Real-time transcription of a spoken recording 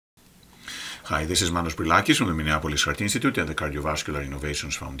Hi, this is Manos Brilakis from the Minneapolis Heart Institute and the Cardiovascular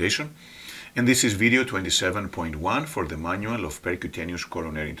Innovations Foundation, and this is video 27.1 for the Manual of Percutaneous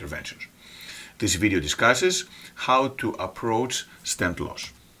Coronary Interventions. This video discusses how to approach stent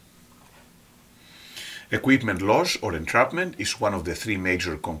loss. Equipment loss or entrapment is one of the three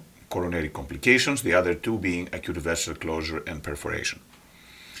major coronary complications, the other two being acute vessel closure and perforation.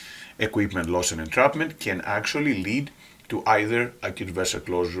 Equipment loss and entrapment can actually lead to either acute vessel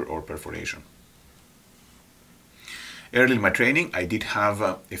closure or perforation. Early in my training, I did have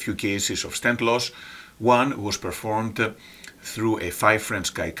a few cases of stent loss. One was performed through a 5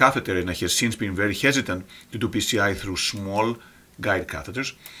 French guide catheter, and I have since been very hesitant to do PCI through small guide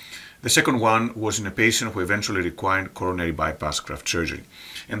catheters. The second one was in a patient who eventually required coronary bypass graft surgery.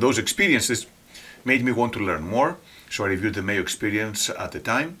 And those experiences made me want to learn more, so I reviewed the Mayo experience at the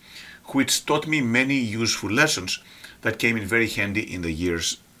time, which taught me many useful lessons that came in very handy in the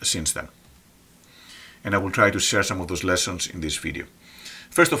years since then. And I will try to share some of those lessons in this video.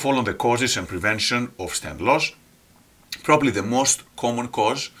 First of all, on the causes and prevention of stent loss, probably the most common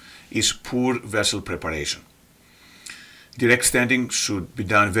cause is poor vessel preparation. Direct stenting should be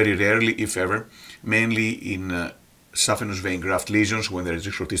done very rarely, if ever, mainly in saphenous vein graft lesions when there is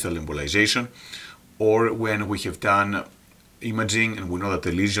distal embolization, or when we have done imaging and we know that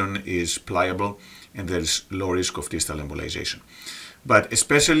the lesion is pliable and there is low risk of distal embolization. But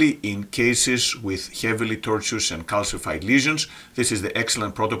especially in cases with heavily tortuous and calcified lesions, this is the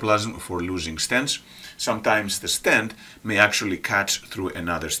excellent protoplasm for losing stents. Sometimes the stent may actually catch through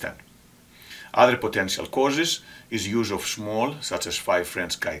another stent. Other potential causes is use of small, such as 5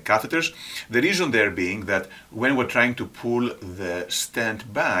 French guide catheters. The reason there being that when we're trying to pull the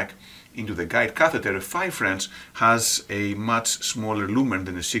stent back into the guide catheter, a 5 French has a much smaller lumen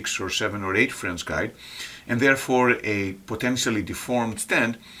than a 6 or 7 or 8 French guide, and therefore a potentially deformed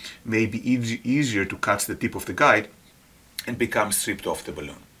stent may be easier to catch the tip of the guide and become stripped off the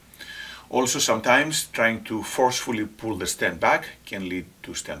balloon. Also, sometimes trying to forcefully pull the stent back can lead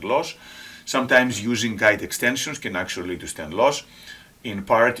to stent loss. Sometimes using guide extensions can actually lead to stent loss, in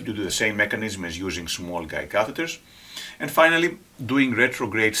part due to the same mechanism as using small guide catheters. And finally, doing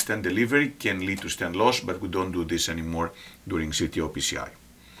retrograde stent delivery can lead to stent loss, but we don't do this anymore during CTO PCI.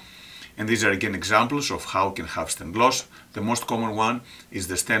 And these are again examples of how we can have stent loss. The most common one is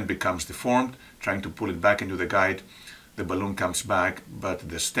the stent becomes deformed, trying to pull it back into the guide, the balloon comes back, but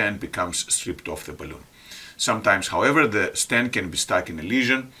the stent becomes stripped off the balloon. Sometimes, however, the stent can be stuck in a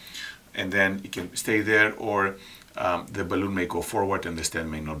lesion and then it can stay there, or the balloon may go forward and the stent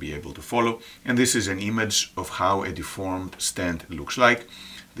may not be able to follow. And this is an image of how a deformed stent looks like.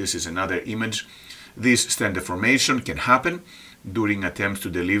 This is another image. This stent deformation can happen during attempts to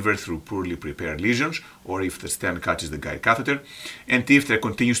deliver through poorly prepared lesions, or if the stent catches the guide catheter. And if there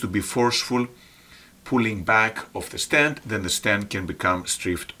continues to be forceful pulling back of the stent, then the stent can become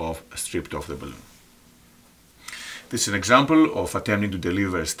stripped off the balloon. This is an example of attempting to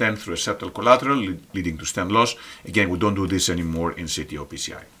deliver a stent through a septal collateral, leading to stent loss. Again, we don't do this anymore in CTO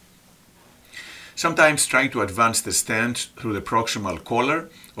PCI. Sometimes trying to advance the stent through the proximal collar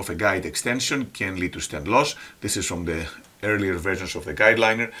of a guide extension can lead to stent loss. This is from the earlier versions of the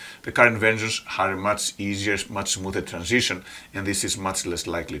guideliner. The current versions are a much easier, much smoother transition, and this is much less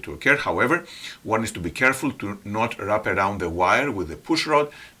likely to occur. However, one is to be careful to not wrap around the wire with a push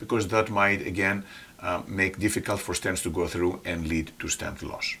rod, because that might again make difficult for stents to go through and lead to stent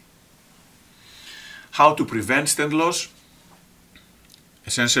loss. How to prevent stent loss?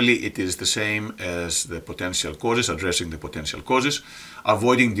 Essentially, it is the same as the potential causes, addressing the potential causes,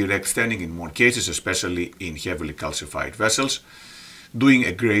 avoiding direct stenting in more cases, especially in heavily calcified vessels, doing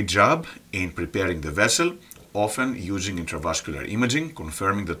a great job in preparing the vessel, often using intravascular imaging,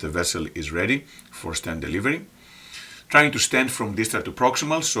 confirming that the vessel is ready for stent delivery, trying to stent from distal to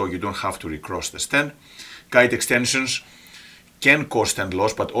proximal so you don't have to recross the stent. Guide extensions can cause stent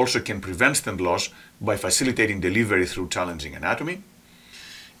loss, but also can prevent stent loss by facilitating delivery through challenging anatomy.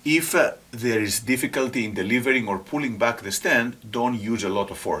 If there is difficulty in delivering or pulling back the stent, don't use a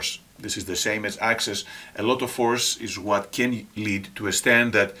lot of force. This is the same as access. A lot of force is what can lead to a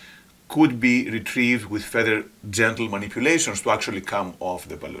stent that could be retrieved with further gentle manipulations to actually come off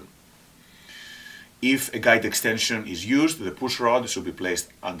the balloon. If a guide extension is used, the push rod should be placed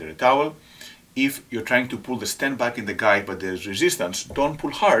under a towel. If you're trying to pull the stent back in the guide but there's resistance, don't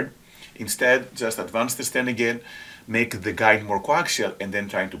pull hard. Instead, just advance the stent again, make the guide more coaxial, and then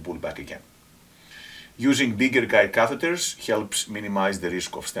trying to pull back again. Using bigger guide catheters helps minimize the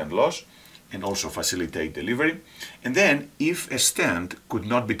risk of stent loss and also facilitate delivery. And then, if a stent could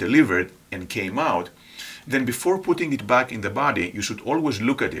not be delivered and came out, then before putting it back in the body, you should always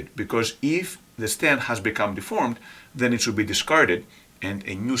look at it, because if the stent has become deformed, then it should be discarded and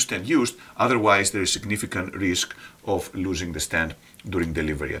a new stent used. Otherwise, there is significant risk of losing the stent during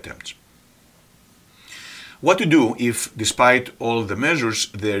delivery attempts. What to do if, despite all the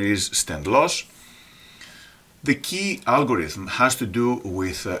measures, there is stent loss? The key algorithm has to do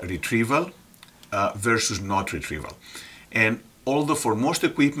with retrieval versus not retrieval. And although for most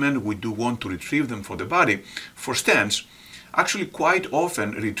equipment we do want to retrieve them for the body, for stents, actually quite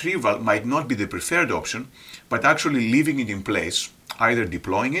often retrieval might not be the preferred option, but actually leaving it in place, either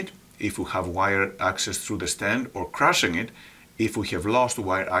deploying it if we have wire access through the stent, or crushing it if we have lost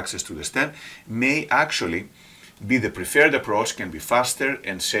wire access to the stent, may actually be the preferred approach, can be faster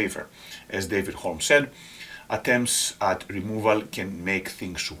and safer. As David Holmes said, attempts at removal can make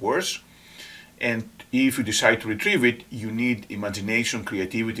things worse. And if you decide to retrieve it, you need imagination,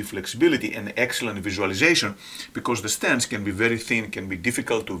 creativity, flexibility, and excellent visualization, because the stents can be very thin, can be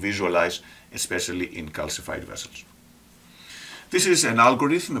difficult to visualize, especially in calcified vessels. This is an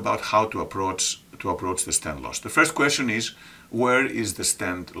algorithm about how to approach the stent loss. The first question is, where is the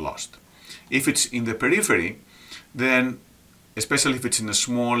stent lost? If it's in the periphery, then, especially if it's in a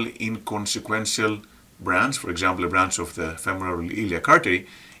small, inconsequential branch, for example, a branch of the femoral iliac artery,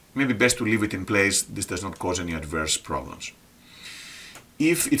 it may be best to leave it in place. This does not cause any adverse problems.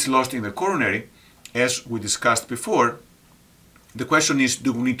 If it's lost in the coronary, as we discussed before, the question is,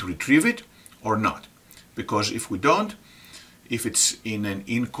 do we need to retrieve it or not? Because if we don't, if it's in an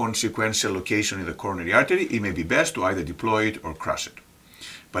inconsequential location in the coronary artery, it may be best to either deploy it or crush it.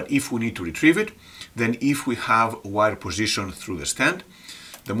 But if we need to retrieve it, then if we have wire position through the stent,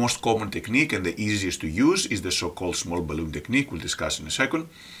 the most common technique and the easiest to use is the so-called small balloon technique, we'll discuss in a second.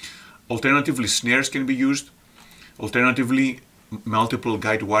 Alternatively, snares can be used. Alternatively, multiple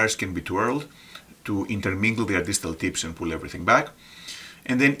guide wires can be twirled to intermingle their distal tips and pull everything back.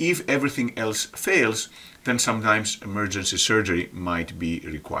 And then if everything else fails, then sometimes emergency surgery might be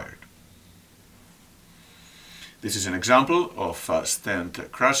required. This is an example of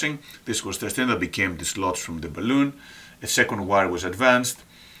stent crushing. This was the stent that became dislodged from the balloon. A second wire was advanced.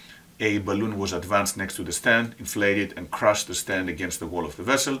 A balloon was advanced next to the stent, inflated, and crushed the stent against the wall of the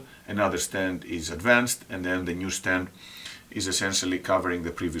vessel. Another stent is advanced, and then the new stent is essentially covering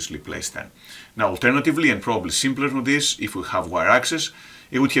the previously placed stent. Now, alternatively, and probably simpler than this, if we have wire access,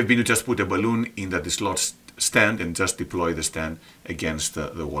 it would have been to just put a balloon in the dislodged stent and just deploy the stent against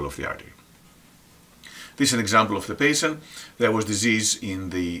the wall of the artery. This is an example of the patient. There was disease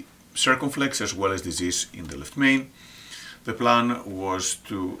in the circumflex as well as disease in the left main. The plan was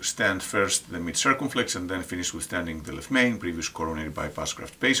to stent first the mid-circumflex and then finish with stenting the left main, previous coronary bypass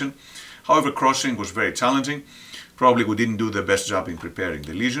graft patient. However, crossing was very challenging. Probably we didn't do the best job in preparing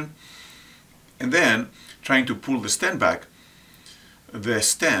the lesion. And then, trying to pull the stent back, the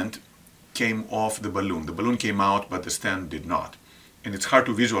stent came off the balloon. The balloon came out, but the stent did not. And it's hard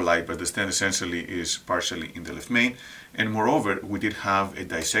to visualize, but the stent essentially is partially in the left main. And moreover, we did have a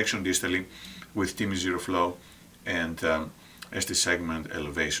dissection distally with TIMI0 flow and ST segment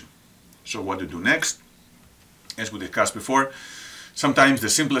elevation. So what to do next? As we discussed before, sometimes the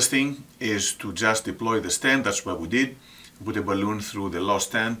simplest thing is to just deploy the stent. That's what we did. We put a balloon through the lost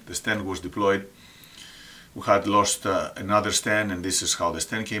stent. The stent was deployed. We had lost another stent, and this is how the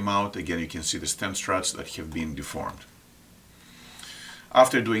stent came out. Again, you can see the stent struts that have been deformed.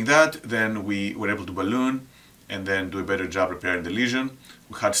 After doing that, then we were able to balloon and then do a better job repairing the lesion.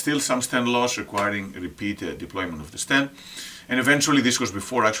 We had still some stent loss requiring repeat deployment of the stent. And eventually, this was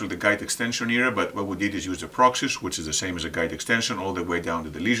before actually the guide extension era, but what we did is use a proxys, which is the same as a guide extension, all the way down to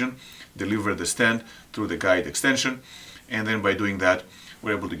the lesion, deliver the stent through the guide extension, and then by doing that,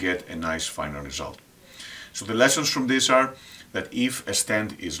 we're able to get a nice final result. So the lessons from this are that if a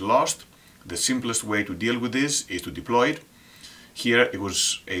stent is lost, the simplest way to deal with this is to deploy it. Here it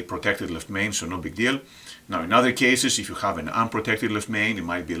was a protected left main, so no big deal. Now in other cases, if you have an unprotected left main, it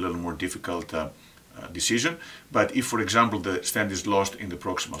might be a little more difficult decision. But if, for example, the stent is lost in the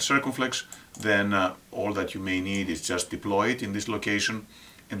proximal circumflex, then all that you may need is just deploy it in this location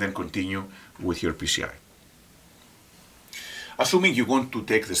and then continue with your PCI. Assuming you want to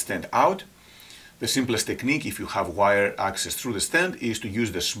take the stent out, the simplest technique, if you have wire access through the stent, is to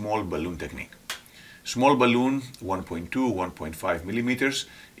use the small balloon technique. Small balloon, 1.2, 1.5 millimeters,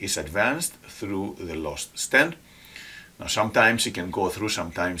 is advanced through the lost stent. Now sometimes it can go through,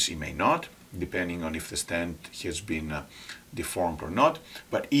 sometimes it may not, depending on if the stent has been deformed or not.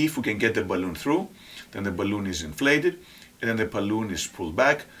 But if we can get the balloon through, then the balloon is inflated, and then the balloon is pulled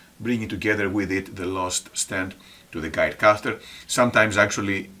back, bringing together with it the lost stent to the guide catheter. Sometimes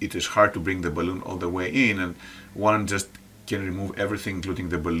actually it is hard to bring the balloon all the way in, and one just can remove everything, including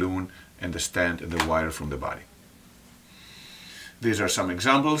the balloon and the stent and the wire from the body. These are some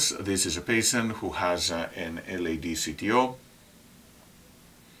examples. This is a patient who has an LAD CTO,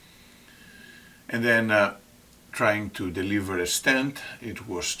 and then trying to deliver a stent. It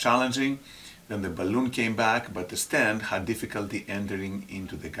was challenging. Then the balloon came back, but the stent had difficulty entering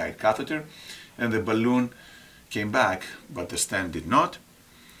into the guide catheter, and the balloon came back, but the stent did not.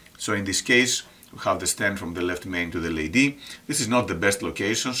 So in this case, we have the stent from the left main to the LAD. This is not the best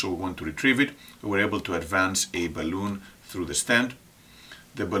location, so we want to retrieve it. We were able to advance a balloon through the stent.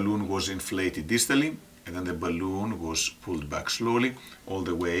 The balloon was inflated distally, and then the balloon was pulled back slowly all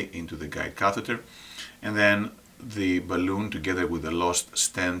the way into the guide catheter. And then the balloon, together with the lost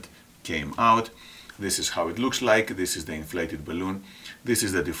stent, came out. This is how it looks like. This is the inflated balloon. This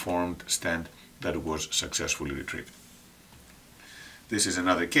is the deformed stent that was successfully retrieved. This is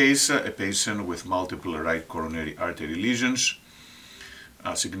another case, a patient with multiple right coronary artery lesions,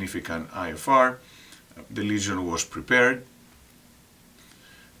 a significant IFR. The lesion was prepared,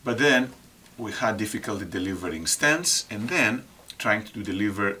 but then we had difficulty delivering stents, and then trying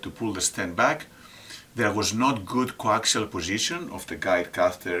to pull the stent back. There was not good coaxial position of the guide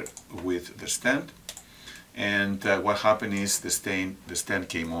catheter with the stent, and what happened is the stent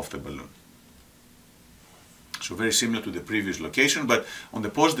came off the balloon. So very similar to the previous location, but on the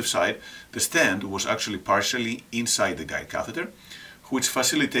positive side, the stent was actually partially inside the guide catheter, which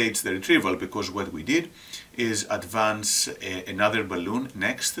facilitates the retrieval, because what we did is advance another balloon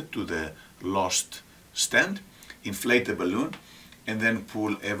next to the lost stent, inflate the balloon, and then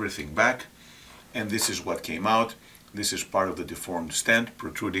pull everything back. And this is what came out. This is part of the deformed stent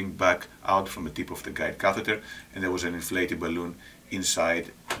protruding back out from the tip of the guide catheter, and there was an inflated balloon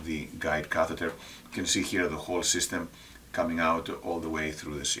inside the guide catheter. You can see here the whole system coming out all the way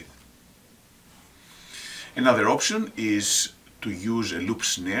through the sheath. Another option is to use a loop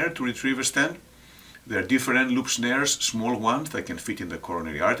snare to retrieve a stent. There are different loop snares, small ones that can fit in the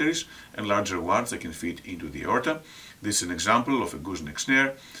coronary arteries and larger ones that can fit into the aorta. This is an example of a gooseneck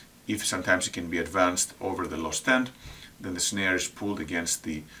snare. If sometimes it can be advanced over the lost stent, then the snare is pulled against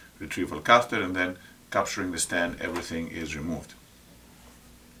the retrieval catheter, and then capturing the stent, everything is removed.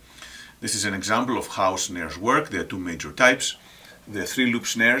 This is an example of how snares work. There are two major types: the 3-loop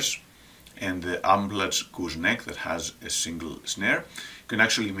snares and the ambulance gooseneck that has a single snare. You can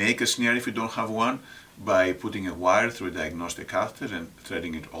actually make a snare if you don't have one by putting a wire through a diagnostic catheter and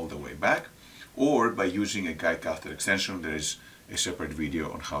threading it all the way back, or by using a guide catheter extension. There is a separate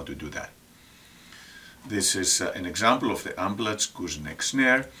video on how to do that. This is an example of the ambulance gooseneck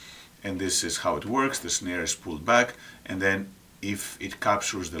snare, and this is how it works. The snare is pulled back, and then if it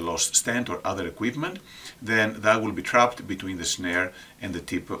captures the lost stent or other equipment, then that will be trapped between the snare and the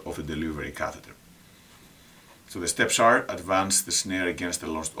tip of the delivery catheter. So the steps are: advance the snare against the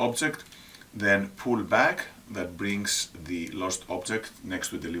lost object, then pull back, that brings the lost object next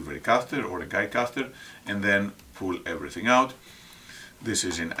to the delivery catheter or a guide catheter, and then pull everything out. This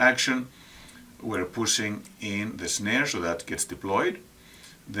is in action. We're pushing in the snare so that gets deployed.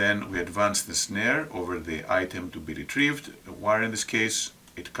 Then we advance the snare over the item to be retrieved, a wire in this case.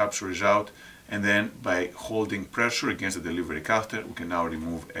 It captures out, and then by holding pressure against the delivery catheter, we can now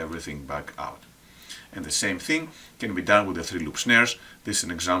remove everything back out. And the same thing can be done with the 3-loop snares. This is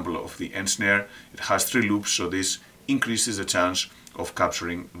an example of the end snare. It has 3 loops, so this increases the chance of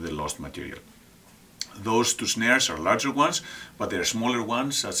capturing the lost material. Those 2 snares are larger ones, but there are smaller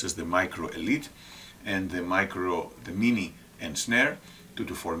ones, such as the Micro Elite and the Mini end snare, 2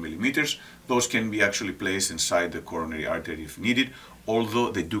 to 4 millimeters. Those can be actually placed inside the coronary artery if needed, although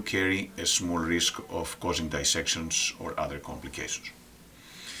they do carry a small risk of causing dissections or other complications.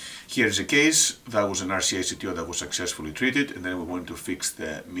 Here is a case that was an RCA CTO that was successfully treated, and then we want to fix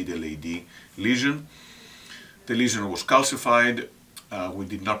the middle AD lesion. The lesion was calcified. We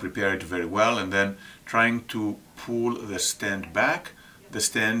did not prepare it very well, and then trying to pull the stent back, the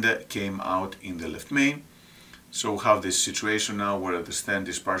stent came out in the left main. So we have this situation now where the stent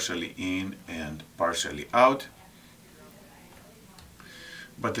is partially in and partially out.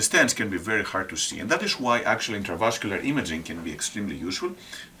 But the stents can be very hard to see, and that is why actually intravascular imaging can be extremely useful.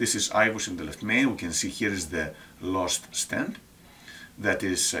 This is IVUS in the left main. We can see here is the lost stent that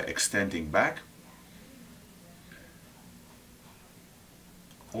is extending back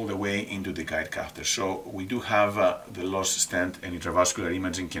all the way into the guide catheter. So we do have the lost stent, and intravascular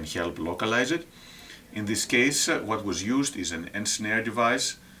imaging can help localize it. In this case, what was used is an end snare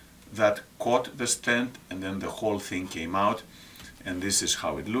device that caught the stent, and then the whole thing came out. And this is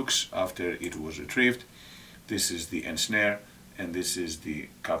how it looks after it was retrieved. This is the ensnare, and this is the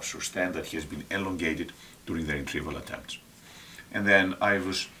capsule stent that has been elongated during the retrieval attempts. And then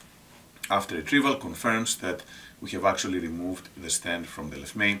IVUS, after retrieval, confirms that we have actually removed the stent from the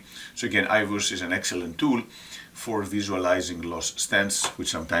left main. So again, IVUS is an excellent tool for visualizing lost stents,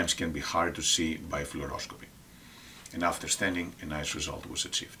 which sometimes can be hard to see by fluoroscopy. And after stenting, a nice result was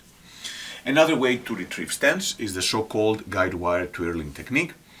achieved. Another way to retrieve stents is the so-called guide wire twirling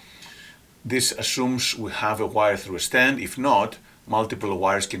technique. This assumes we have a wire through a stent. If not, multiple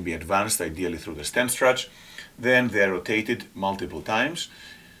wires can be advanced, ideally through the stent struts. Then they are rotated multiple times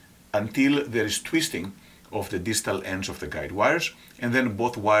until there is twisting of the distal ends of the guide wires, and then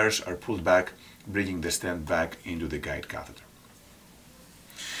both wires are pulled back, bringing the stent back into the guide catheter.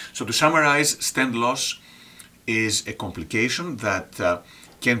 So to summarize, stent loss is a complication that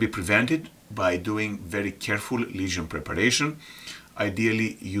can be prevented by doing very careful lesion preparation,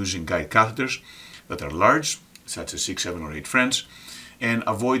 ideally using guide catheters that are large, such as 6, 7, or 8 French, and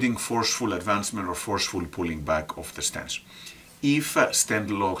avoiding forceful advancement or forceful pulling back of the stents. If stent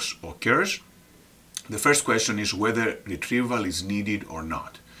loss occurs, the first question is whether retrieval is needed or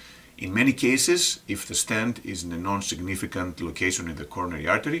not. In many cases, if the stent is in a non-significant location in the coronary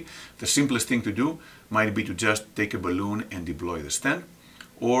artery, the simplest thing to do might be to just take a balloon and deploy the stent,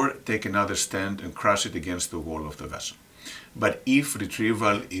 or take another stent and crush it against the wall of the vessel. But if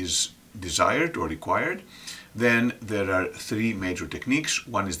retrieval is desired or required, then there are 3 major techniques.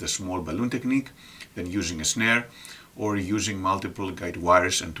 One is the small balloon technique, then using a snare, or using multiple guide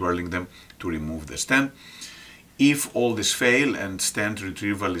wires and twirling them to remove the stent. If all this fail and stent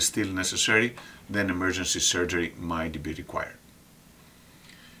retrieval is still necessary, then emergency surgery might be required.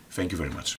 Thank you very much.